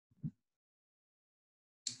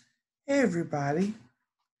Hey everybody,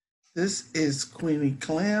 this is Queenie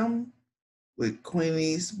Clem with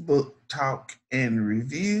Queenie's Book Talk and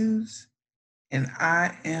Reviews, and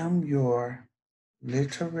I am your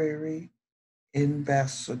literary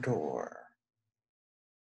ambassador.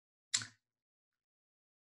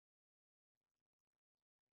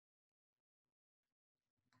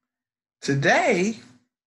 Today,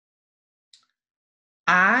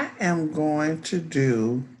 I am going to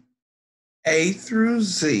do A through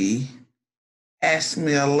Z, Ask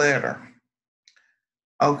Me a Letter.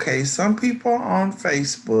 Okay, some people on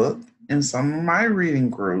Facebook and some of my reading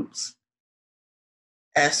groups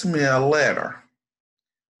ask me a letter,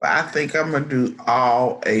 but I think I'm going to do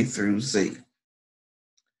all A through Z.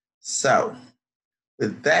 So,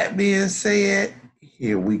 with that being said,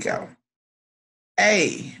 here we go.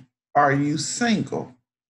 A, are you single?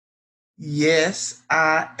 Yes,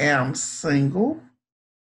 I am single.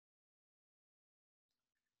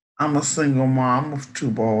 I'm a single mom of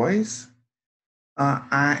 2 boys.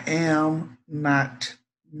 I am not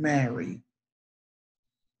married.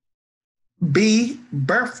 B,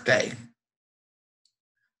 birthday.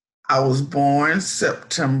 I was born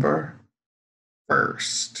September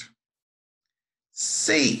 1st.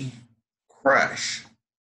 C, crush.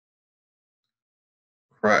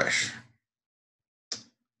 Crush.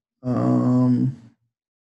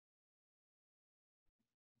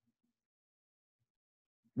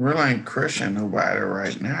 Really ain't crushing nobody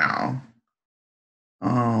right now.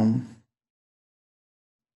 But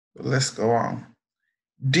let's go on.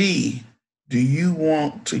 D, did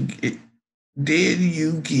you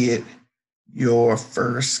get your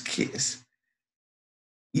first kiss?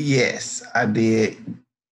 Yes, I did.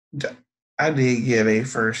 I did get a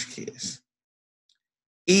first kiss.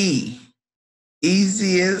 E,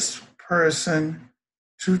 easiest person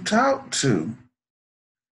to talk to.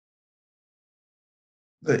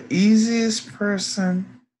 The easiest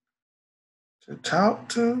person to talk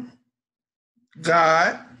to?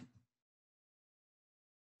 God.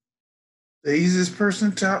 The easiest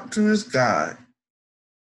person to talk to is God.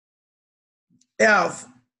 F,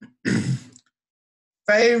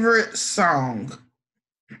 favorite song.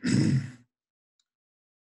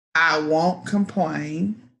 I Won't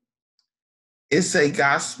Complain. It's a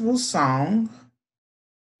gospel song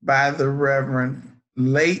by the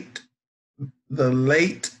late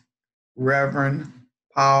Reverend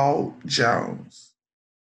Paul Jones.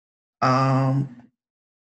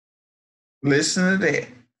 Listen to that.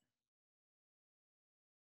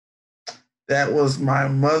 That was my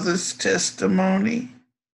mother's testimony,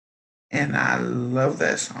 and I love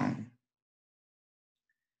that song.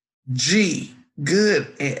 G,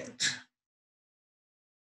 good at.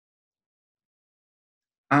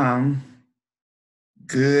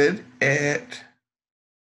 Good at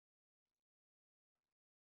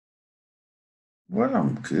what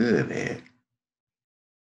I'm good at.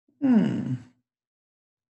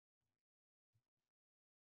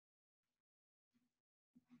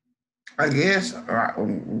 I guess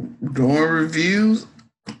doing reviews.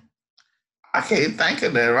 I can't think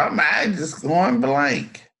of that. My mind just going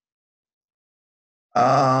blank.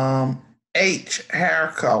 H,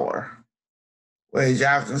 hair color. Well, as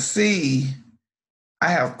y'all can see, I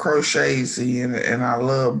have crochets in it, and I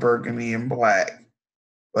love burgundy and black.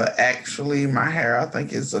 But actually, my hair, I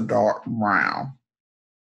think, is a dark brown.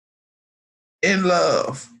 In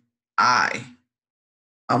love, I'm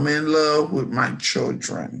in love with my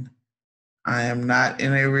children. I am not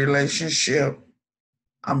in a relationship.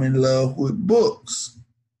 I'm in love with books.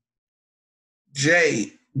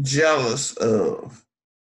 J, jealous of.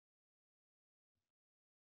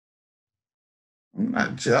 I'm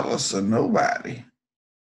not jealous of nobody.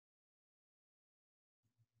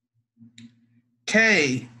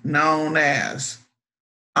 K, known as.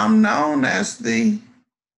 I'm known as the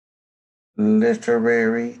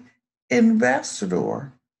literary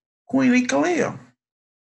ambassador, Queenie Clem.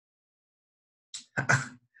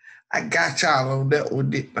 I got y'all on that one,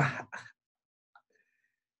 didn't I?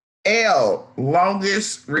 L,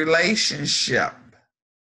 longest relationship.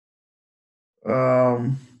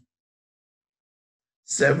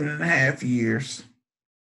 7.5 years.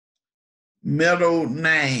 Middle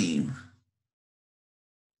name.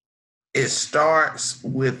 It starts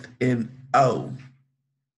with an O.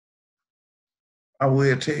 I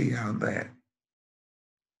will tell y'all that.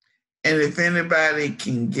 And if anybody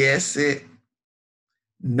can guess it,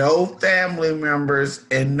 no family members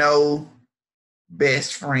and no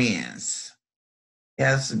best friends. It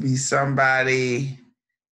has to be somebody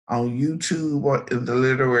on YouTube or in the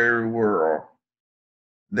literary world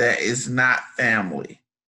that is not family.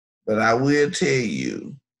 But I will tell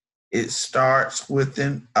you, It starts with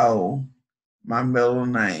an O, my middle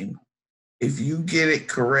name. If you get it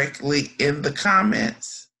correctly in the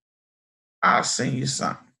comments, I'll send you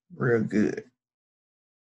something real good.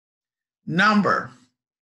 Number.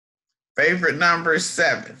 Favorite number is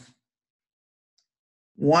 7.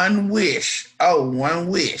 One wish. Oh, one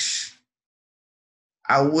wish.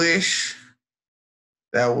 I wish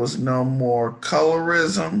there was no more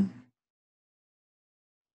colorism.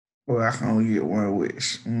 Well, I can only get one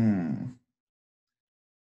wish.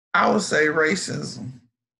 I would say racism.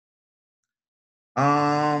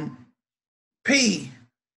 P,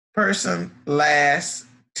 person last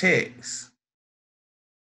text.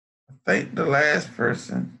 I think the last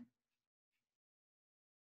person.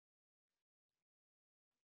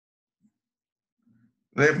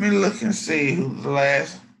 Let me look and see who the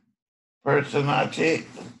last person I text.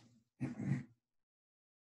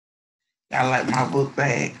 I like my book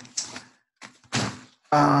bag.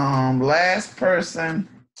 Last person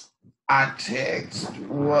I text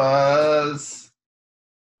was,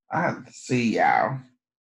 I have to see y'all.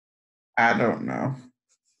 I don't know.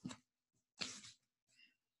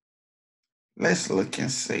 Let's look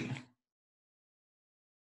and see.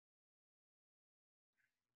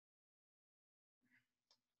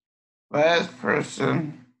 Last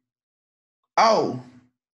person. Oh,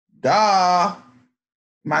 duh.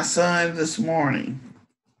 My son this morning.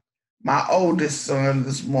 My oldest son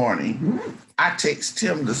this morning. I text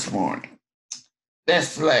him this morning.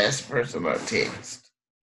 That's the last person I text.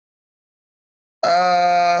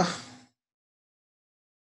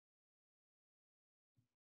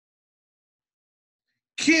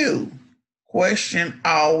 Q, question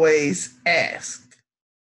always asked.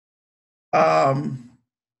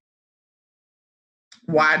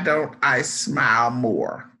 Why don't I smile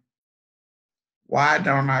more? Why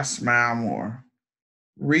don't I smile more?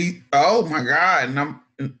 Oh my God,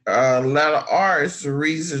 letter R is the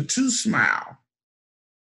reason to smile.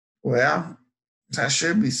 Well, I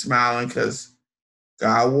should be smiling because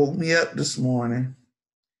God woke me up this morning.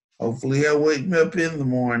 Hopefully he'll wake me up in the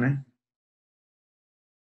morning.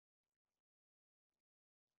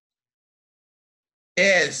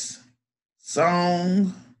 S,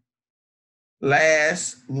 song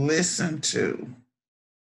last listened to.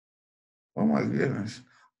 Oh my goodness.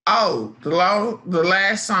 Oh, the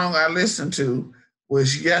last song I listened to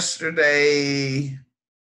was yesterday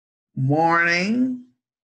morning.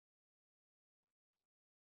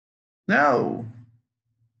 No.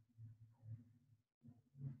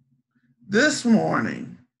 This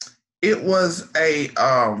morning. It was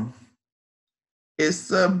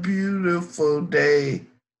it's a beautiful day.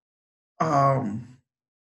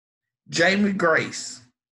 Jamie Grace.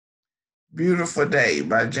 Beautiful Day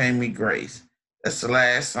by Jamie Grace. That's the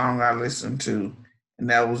last song I listened to. And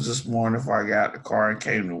that was this morning before I got out the car and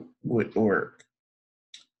came to work.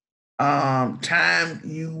 Time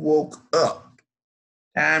you woke up.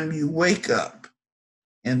 Time you wake up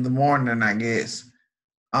in the morning, I guess.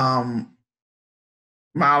 My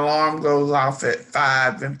alarm goes off at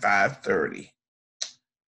 5 and 5:30.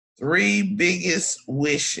 3 biggest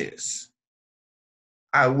wishes.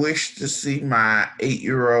 I wish to see my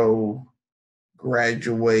 8-year-old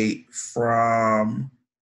graduate from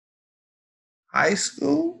high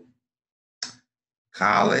school,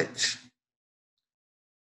 college,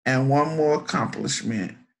 and one more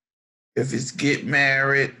accomplishment. If it's get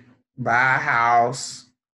married, buy a house,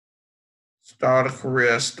 start a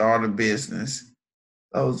career, start a business.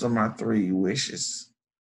 Those are my 3 wishes.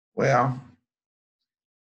 Well,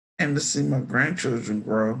 and to see my grandchildren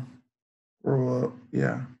grow up,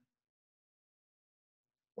 yeah.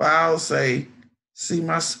 Well, I'll say, see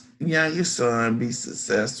my youngest son be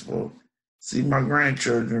successful, see my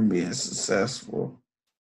grandchildren being successful,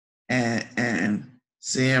 and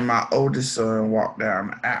seeing my oldest son walk down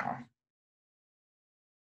the aisle.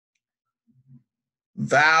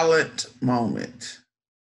 Violent moment.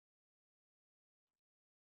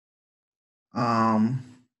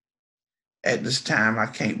 At this time, I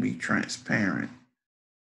can't be transparent.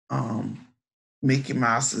 Mickey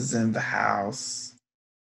Mouse is in the house.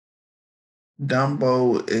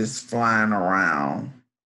 Dumbo is flying around.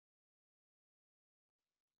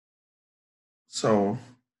 So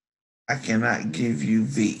I cannot give you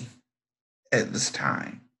V at this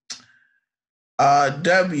time.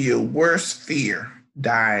 W, worst fear,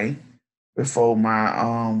 dying before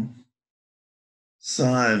my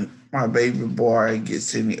son, my baby boy,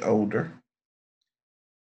 gets any older.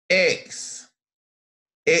 X,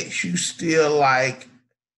 you still like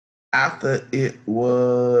after it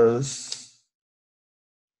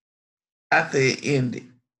ended.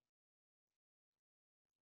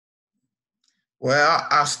 Well,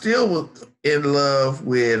 I still was in love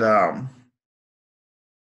with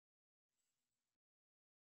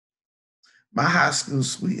my high school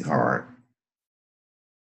sweetheart.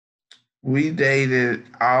 We dated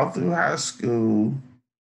all through high school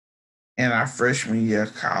and our freshman year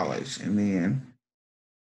of college. And then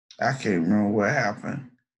I can't remember what happened.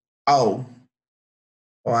 Oh,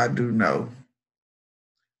 I do know.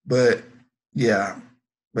 But yeah,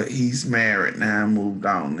 but he's married now and moved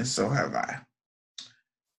on, and so have I.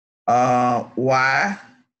 Why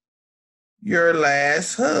your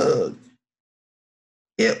last hug?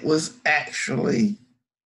 It was actually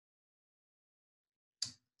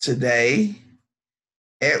today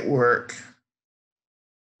at work.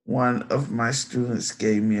 One of my students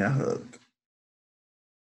gave me a hug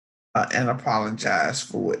and apologized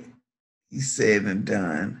for what he said and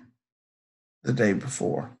done the day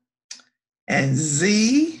before. And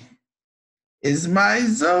Z is my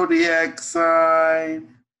zodiac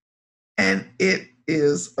sign, and it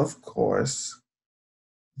is, of course,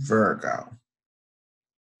 Virgo.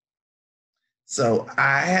 So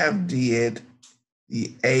I have did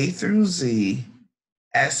the A through Z,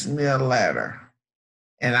 ask me a letter,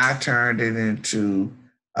 and I turned it into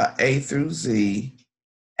A through Z,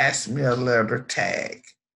 ask me a letter tag.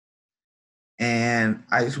 And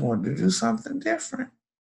I just wanted to do something different.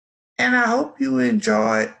 And I hope you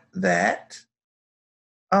enjoyed that.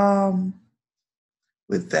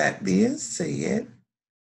 With that being said,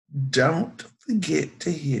 don't forget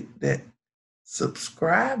to hit that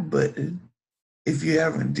subscribe button. If you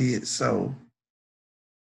haven't did so,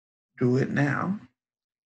 do it now.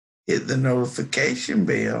 Hit the notification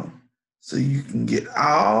bell so you can get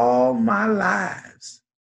all my lives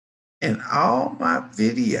and all my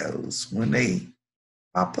videos when they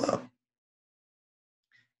pop up.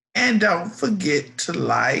 And don't forget to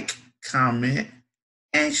like, comment,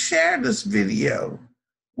 and share this video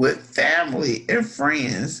with family and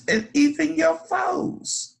friends and even your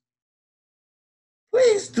foes.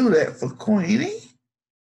 Please do that for Queenie.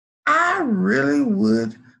 I really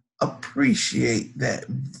would appreciate that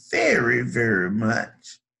very, very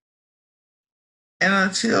much. And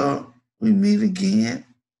until we meet again,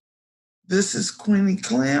 this is Queenie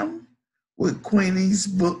Clem with Queenie's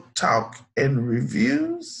Book Talk and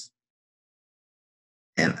Reviews.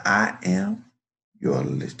 And I am your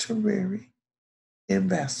literary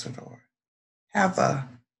ambassador. Have a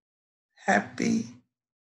happy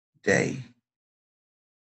day.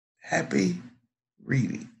 Happy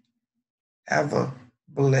reading. Have a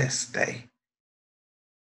blessed day.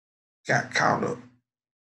 Got caught up.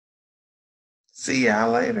 See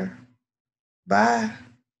y'all later. Bye.